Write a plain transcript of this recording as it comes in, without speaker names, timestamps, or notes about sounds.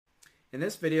In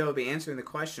this video, I'll be answering the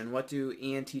question, what do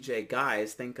ENTJ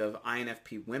guys think of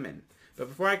INFP women? But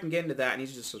before I can get into that, I need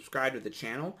you to subscribe to the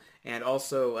channel and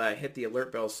also hit the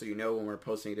alert bell so you know when we're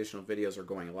posting additional videos or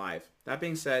going live. That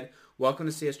being said, welcome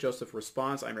to CSJ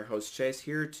Responds. I'm your host, Chase,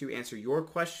 here to answer your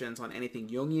questions on anything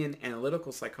Jungian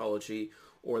analytical psychology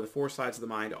or the four sides of the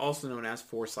mind, also known as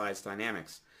four sides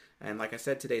dynamics. And like I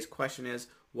said, today's question is,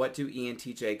 what do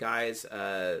ENTJ guys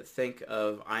think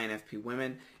of INFP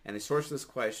women? And the source of this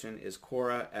question is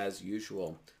Quora, as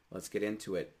usual. Let's get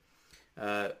into it.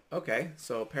 Okay,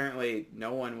 so apparently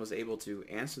no one was able to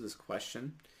answer this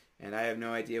question, and I have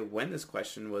no idea when this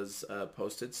question was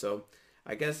posted, so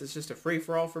I guess it's just a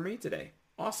free-for-all for me today.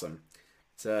 Awesome.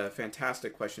 It's a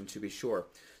fantastic question to be sure.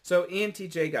 So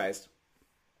ENTJ guys,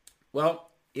 well,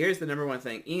 here's the number one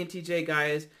thing. ENTJ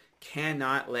guys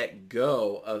cannot let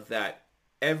go of that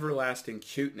everlasting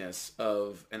cuteness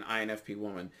of an INFP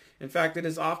woman. In fact, it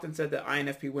is often said that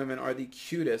INFP women are the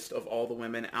cutest of all the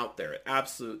women out there.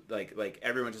 Absolute, like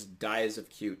everyone just dies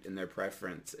of cute in their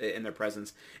preference, in their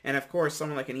presence. And of course,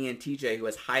 someone like an ENTJ who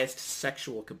has highest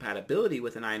sexual compatibility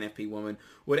with an INFP woman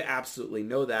would absolutely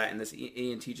know that, and this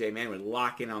ENTJ man would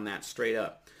lock in on that straight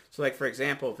up. So like, for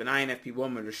example, if an INFP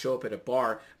woman were to show up at a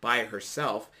bar by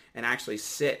herself and actually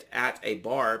sit at a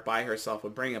bar by herself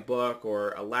and bring a book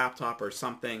or a laptop or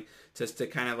something just to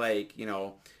kind of like,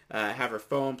 have her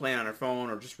phone, playing on her phone,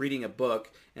 or just reading a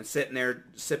book and sitting there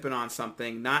sipping on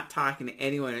something, not talking to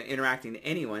anyone and interacting to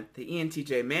anyone, the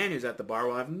ENTJ man who's at the bar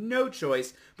will have no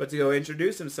choice but to go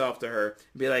introduce himself to her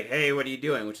and be like, hey, what are you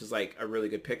doing? Which is like a really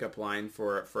good pickup line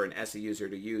for an SE user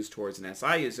to use towards an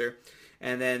SI user.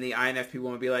 And then the INFP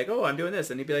woman would be like, oh, I'm doing this.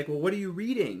 And he'd be like, well, what are you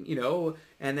reading?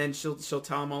 And then she'll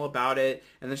tell him all about it.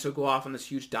 And then she'll go off on this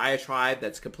huge diatribe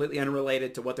that's completely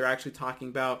unrelated to what they're actually talking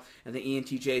about. And the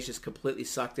ENTJ is just completely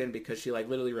sucked in because she like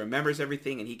literally remembers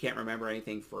everything and he can't remember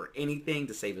anything for anything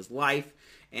to save his life.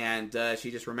 And she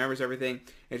just remembers everything.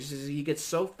 And he gets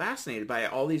so fascinated by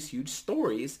all these huge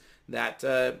stories that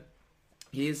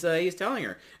he's telling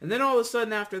her. And then all of a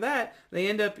sudden after that, they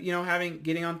end up,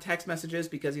 getting on text messages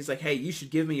because he's like, hey, you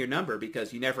should give me your number,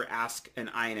 because you never ask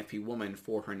an INFP woman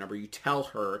for her number. You tell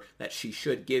her that she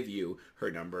should give you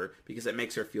her number because it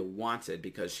makes her feel wanted,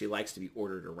 because she likes to be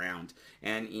ordered around.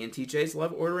 And ENTJs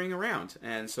love ordering around.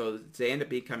 And so they end up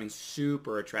becoming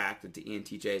super attracted to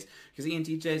ENTJs because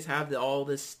ENTJs have all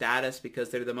this status because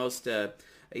they're the most...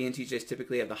 ENTJs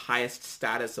typically have the highest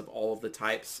status of all of the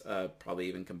types, probably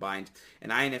even combined.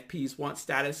 And INFPs want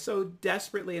status so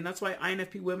desperately, and that's why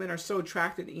INFP women are so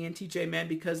attracted to ENTJ men,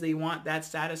 because they want that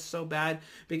status so bad,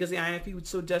 because the INFP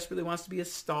so desperately wants to be a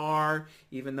star,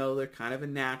 even though they're kind of a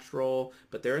natural,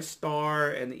 but they're a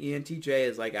star, and the ENTJ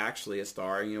is like actually a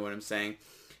star, you know what I'm saying?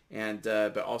 And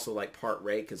but also like part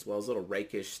rake, as well as a little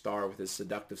rakish star with his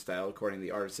seductive style, according to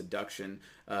The Art of Seduction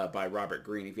by Robert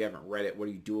Greene. If you haven't read it, what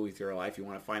do you do with your life? You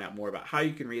want to find out more about how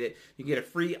you can read it, you can get a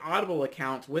free Audible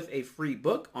account with a free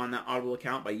book on that Audible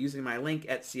account by using my link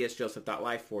at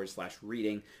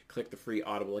csjoseph.life/reading. Click the free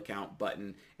Audible account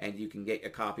button and you can get a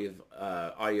copy of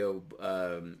audio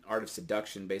Art of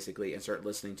Seduction basically and start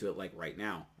listening to it like right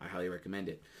now. I highly recommend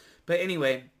it. But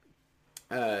anyway...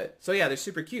 so yeah, they're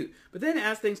super cute. But then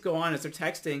as things go on, as they're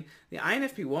texting, the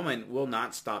INFP woman will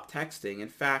not stop texting. In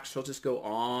fact, she'll just go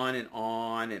on and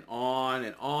on and on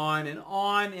and on and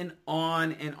on and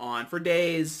on and on for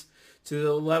days, to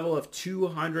the level of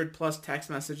 200 plus text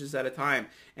messages at a time.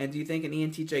 And do you think an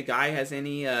ENTJ guy has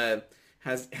any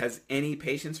has any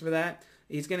patience for that?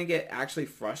 He's going to get actually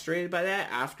frustrated by that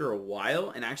after a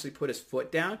while and actually put his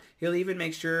foot down. He'll even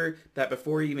make sure that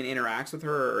before he even interacts with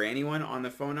her or anyone on the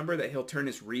phone number, that he'll turn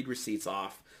his read receipts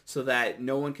off so that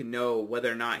no one can know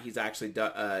whether or not he's actually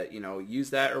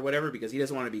used that or whatever, because he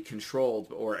doesn't want to be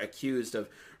controlled or accused of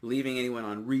leaving anyone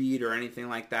on read or anything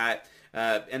like that.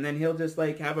 And then he'll just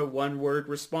like have a one-word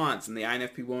response, and the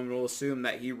INFP woman will assume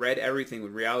that he read everything.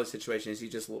 When reality situation is he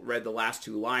just read the last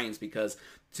two lines, because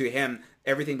to him,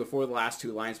 everything before the last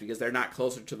two lines, because they're not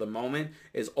closer to the moment,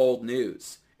 is old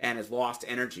news and has lost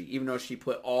energy, even though she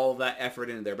put all of that effort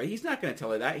into there. But he's not going to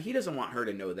tell her that. He doesn't want her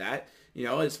to know that.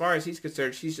 As far as he's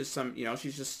concerned, she's just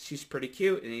she's pretty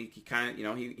cute, and he kind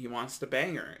of, he wants to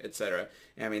bang her, etc.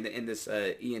 I mean, in this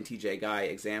ENTJ guy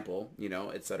example,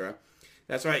 etc.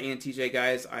 That's right, ENTJ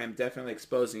guys, I am definitely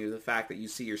exposing you to the fact that you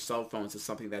see your cell phones as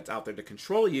something that's out there to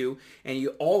control you, and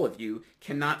all of you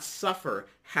cannot suffer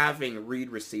having read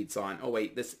receipts on. Oh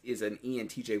wait, this is an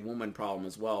ENTJ woman problem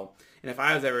as well. And if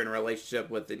I was ever in a relationship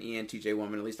with an ENTJ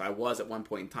woman, at least I was at one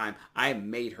point in time, I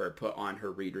made her put on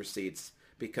her read receipts,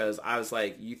 because I was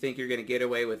like, you think you're going to get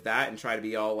away with that and try to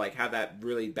be all like, have that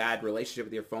really bad relationship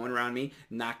with your phone around me?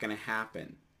 Not going to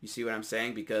happen. You see what I'm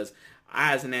saying? Because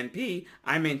as an NP,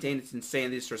 I maintain it's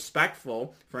insanely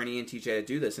disrespectful for an ENTJ to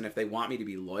do this. And if they want me to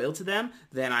be loyal to them,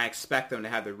 then I expect them to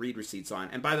have their read receipts on.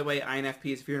 And by the way,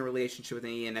 INFPs, if you're in a relationship with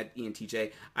an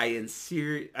ENTJ,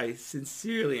 I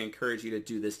sincerely encourage you to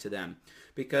do this to them.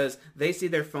 Because they see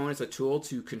their phone as a tool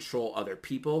to control other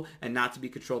people and not to be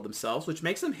controlled themselves, which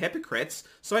makes them hypocrites.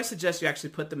 So I suggest you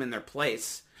actually put them in their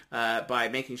place by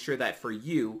making sure that for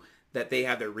you, that they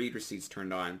have their read receipts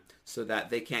turned on so that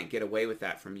they can't get away with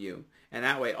that from you. And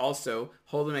that way also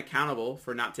hold them accountable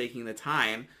for not taking the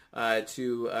time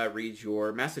to read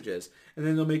your messages. And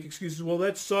then they'll make excuses, well,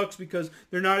 that sucks because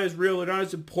they're not as real, they're not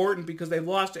as important because they've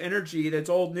lost energy, that's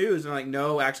old news. And I'm like,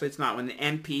 no, actually it's not. When the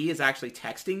NP is actually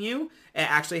texting you, it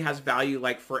actually has value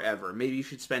like forever. Maybe you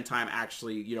should spend time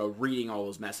actually, reading all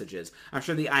those messages. I'm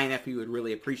sure the INFP would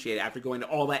really appreciate it after going to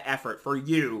all that effort for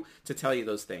you to tell you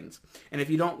those things. And if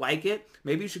you don't like it,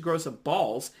 maybe you should grow some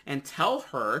balls and tell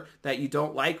her that you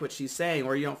don't like what she's saying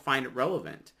or you don't find it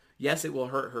relevant. Yes, it will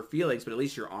hurt her feelings, but at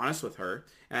least you're honest with her.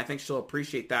 And I think she'll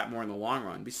appreciate that more in the long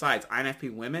run. Besides,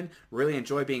 INFP women really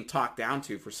enjoy being talked down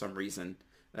to for some reason.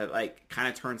 That kind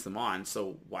of turns them on.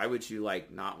 So why would you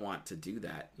not want to do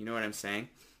that? You know what I'm saying?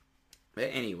 But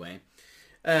anyway,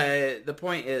 the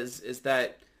point is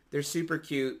that they're super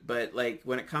cute, but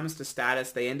when it comes to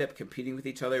status, they end up competing with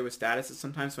each other with statuses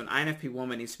sometimes. So an INFP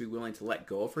woman needs to be willing to let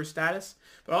go of her status,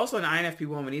 but also an INFP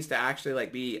woman needs to actually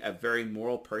be a very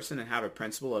moral person and have a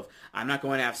principle of, I'm not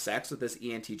going to have sex with this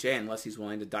ENTJ unless he's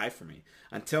willing to die for me.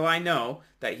 Until I know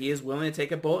that he is willing to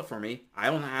take a bullet for me, I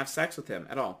will not have sex with him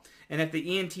at all. And if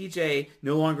the ENTJ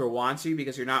no longer wants you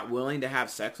because you're not willing to have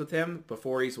sex with him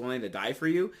before he's willing to die for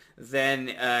you,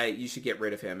 then you should get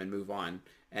rid of him and move on.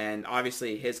 And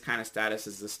obviously his kind of status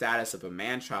is the status of a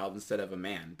man-child instead of a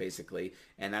man, basically.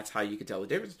 And that's how you can tell the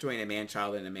difference between a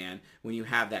man-child and a man when you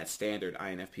have that standard,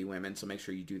 INFP women. So make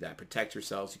sure you do that. Protect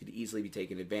yourselves. You could easily be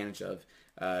taken advantage of,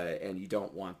 and you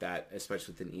don't want that,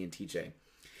 especially with an ENTJ.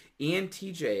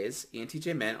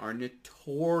 ENTJ men are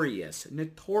notorious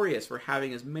for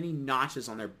having as many notches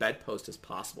on their bedpost as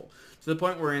possible. To the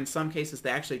point where in some cases they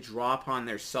actually draw upon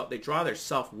their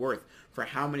self-worth for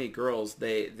how many girls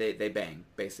they bang,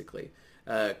 basically.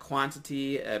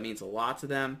 Quantity means a lot to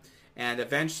them. And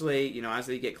eventually, as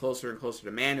they get closer and closer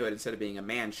to manhood, instead of being a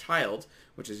man-child,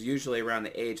 which is usually around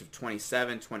the age of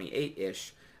 27,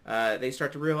 28-ish, they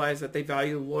start to realize that they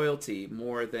value loyalty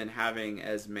more than having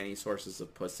as many sources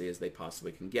of pussy as they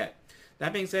possibly can get.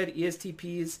 That being said,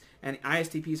 ESTPs and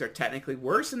ISTPs are technically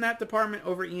worse in that department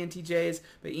over ENTJs,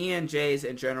 but ENJs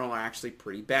in general are actually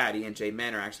pretty bad. ENJ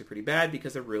men are actually pretty bad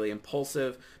because they're really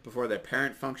impulsive before their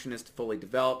parent function is fully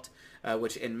developed,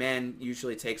 which in men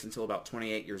usually takes until about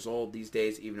 28 years old these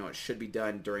days, even though it should be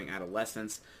done during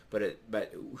adolescence. But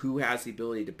who has the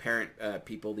ability to parent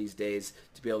people these days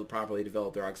to be able to properly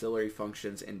develop their auxiliary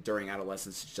functions, and during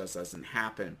adolescence it just doesn't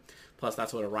happen. Plus,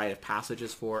 that's what a rite of passage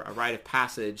is for. A rite of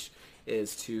passage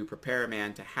is to prepare a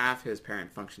man to have his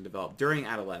parent function develop during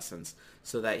adolescence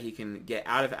so that he can get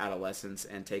out of adolescence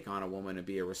and take on a woman and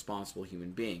be a responsible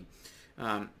human being.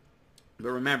 But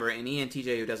remember, an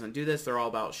ENTJ who doesn't do this, they're all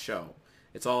about show.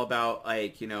 It's all about,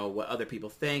 what other people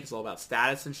think. It's all about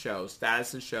status and show,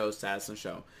 status and show, status and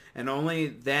show. And only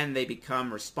then they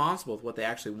become responsible with what they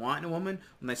actually want in a woman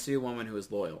when they see a woman who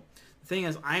is loyal. The thing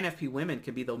is, INFP women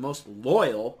can be the most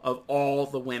loyal of all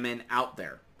the women out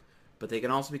there, but they can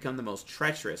also become the most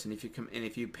treacherous. And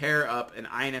if you pair up an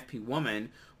INFP woman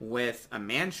with a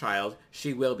man-child,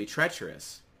 she will be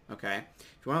treacherous. Okay?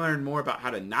 If you want to learn more about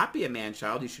how to not be a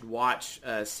man-child, you should watch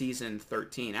season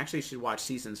 13. Actually, you should watch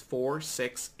seasons 4,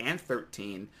 6, and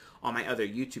 13 on my other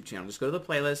YouTube channel. Just go to the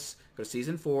playlist, go to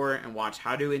season 4, and watch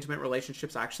how do intimate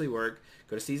relationships actually work.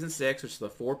 Go to season 6, which is the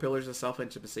 4 pillars of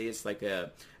self-intimacy. It's like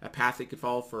a path that you could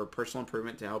follow for personal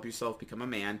improvement to help yourself become a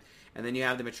man. And then you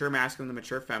have the mature masculine, the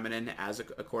mature feminine, as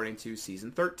according to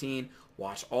season 13.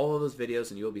 Watch all of those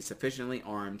videos, and you will be sufficiently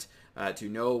armed to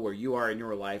know where you are in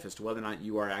your life as to whether or not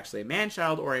you are actually a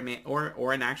man-child or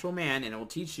an actual man, and it will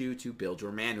teach you to build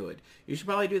your manhood. You should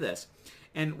probably do this.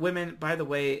 And women, by the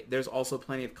way, there's also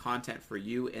plenty of content for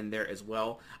you in there as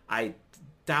well. I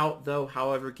doubt, though,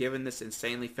 however, given this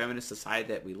insanely feminist society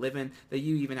that we live in, that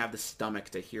you even have the stomach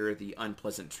to hear the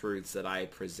unpleasant truths that I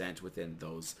present within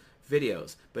those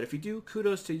videos. But if you do,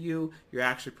 kudos to you. You're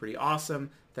actually pretty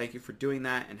awesome. Thank you for doing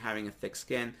that and having a thick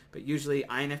skin. But usually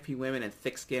INFP women and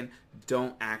thick skin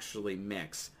don't actually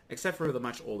mix, except for the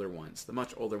much older ones. The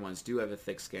much older ones do have a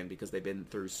thick skin because they've been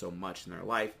through so much in their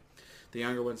life. The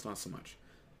younger ones, not so much.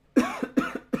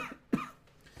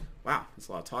 Wow, that's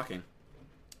a lot of talking.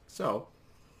 So,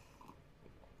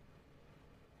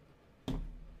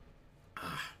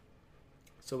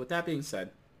 So with that being said,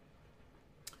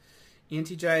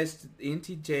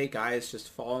 ENTJ guys just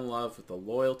fall in love with the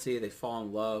loyalty. They fall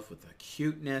in love with the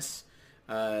cuteness.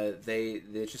 They're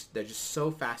just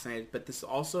so fascinated. But this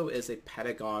also is a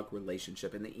pedagogue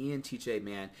relationship, and the ENTJ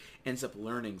man ends up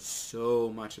learning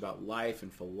so much about life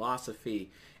and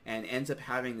philosophy, and ends up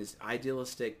having these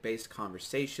idealistic based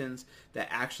conversations that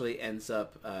actually ends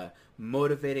up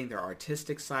motivating their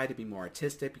artistic side to be more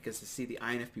artistic, because they see the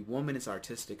INFP woman is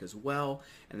artistic as well,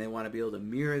 and they want to be able to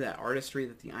mirror that artistry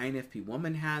that the INFP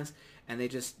woman has, and they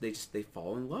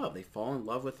fall in love. They fall in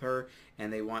love with her,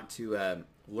 and they want to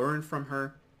learn from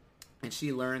her. And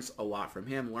she learns a lot from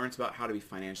him, learns about how to be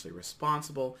financially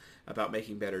responsible, about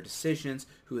making better decisions,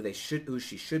 who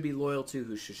she should be loyal to,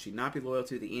 who should she not be loyal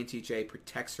to. The ENTJ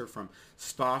protects her from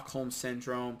Stockholm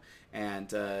Syndrome,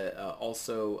 and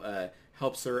also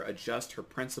helps her adjust her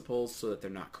principles so that they're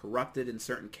not corrupted in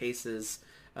certain cases.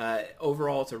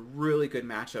 Overall, it's a really good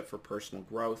matchup for personal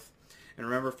growth. And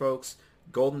remember, folks,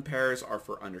 golden pairs are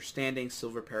for understanding,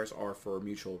 silver pairs are for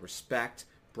mutual respect,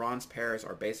 bronze pairs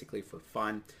are basically for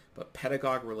fun, but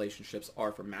pedagogue relationships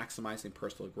are for maximizing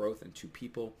personal growth in two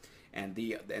people. And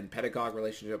pedagogue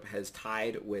relationship has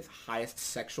tied with highest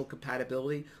sexual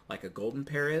compatibility, like a golden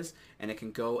pair is, and it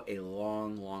can go a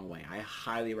long, long way. I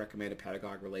highly recommend a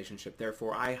pedagogue relationship.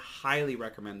 Therefore, I highly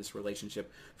recommend this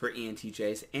relationship for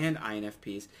ENTJs and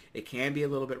INFPs. It can be a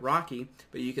little bit rocky,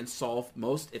 but you can solve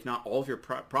most, if not all, of your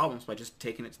problems by just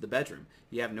taking it to the bedroom.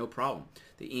 You have no problem.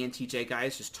 The ENTJ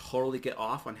guys just totally get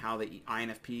off on how the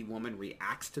INFP woman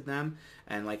reacts to them,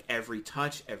 and like every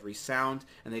touch, every sound,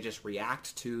 and they just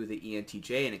react to the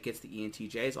ENTJ, and it gets the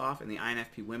ENTJs off. And the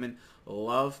INFP women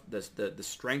love the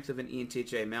strength of an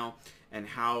ENTJ male and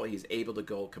how he's able to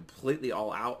go completely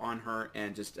all out on her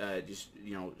and just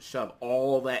shove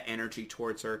all that energy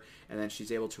towards her, and then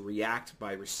she's able to react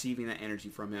by receiving that energy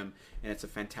from him, and it's a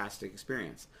fantastic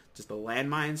experience. Just the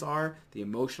landmines are the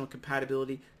emotional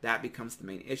compatibility that becomes the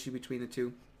main issue between the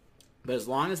two. But as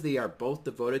long as they are both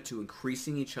devoted to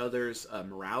increasing each other's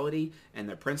morality and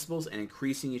their principles, and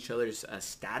increasing each other's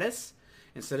status,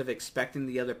 instead of expecting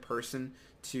the other person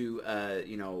to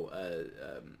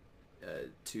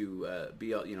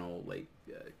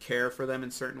care for them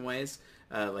in certain ways,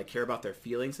 like care about their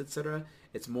feelings, etc.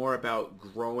 It's more about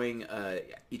growing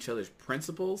each other's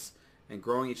principles and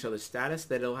growing each other's status,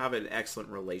 that it'll have an excellent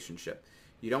relationship.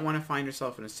 You don't want to find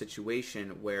yourself in a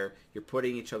situation where you're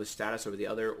putting each other's status over the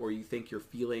other, or you think your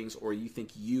feelings, or you think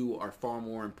you are far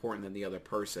more important than the other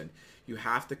person. You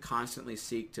have to constantly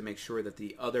seek to make sure that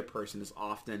the other person is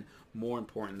often more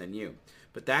important than you.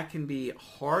 But that can be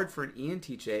hard for an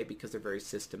ENTJ because they're very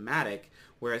systematic,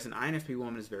 whereas an INFP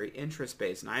woman is very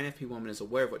interest-based. An INFP woman is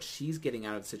aware of what she's getting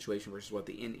out of the situation versus what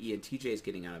the ENTJ is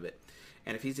getting out of it.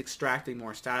 And if he's extracting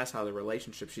more status out of the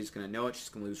relationship, she's going to know it. She's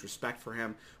going to lose respect for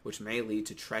him, which may lead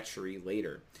to treachery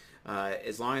later.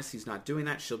 As long as he's not doing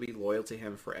that, she'll be loyal to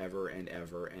him forever and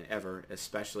ever and ever,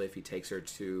 especially if he takes her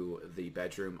to the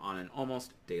bedroom on an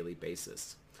almost daily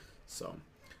basis. So,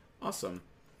 awesome.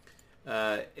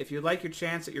 If you'd like your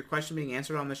chance at your question being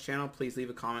answered on this channel, please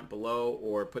leave a comment below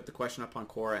or put the question up on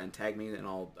Quora and tag me, and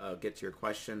I'll get to your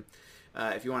question.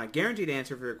 If you want a guaranteed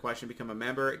answer for your question, become a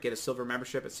member. Get a silver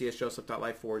membership at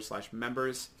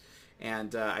csjoseph.life/members.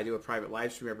 And I do a private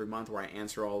live stream every month where I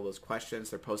answer all of those questions.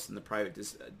 They're posted in the private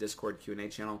Discord Q&A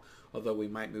channel, although we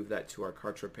might move that to our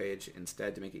Kartra page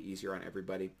instead to make it easier on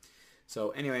everybody.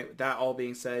 So anyway, with that all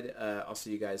being said, I'll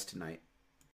see you guys tonight.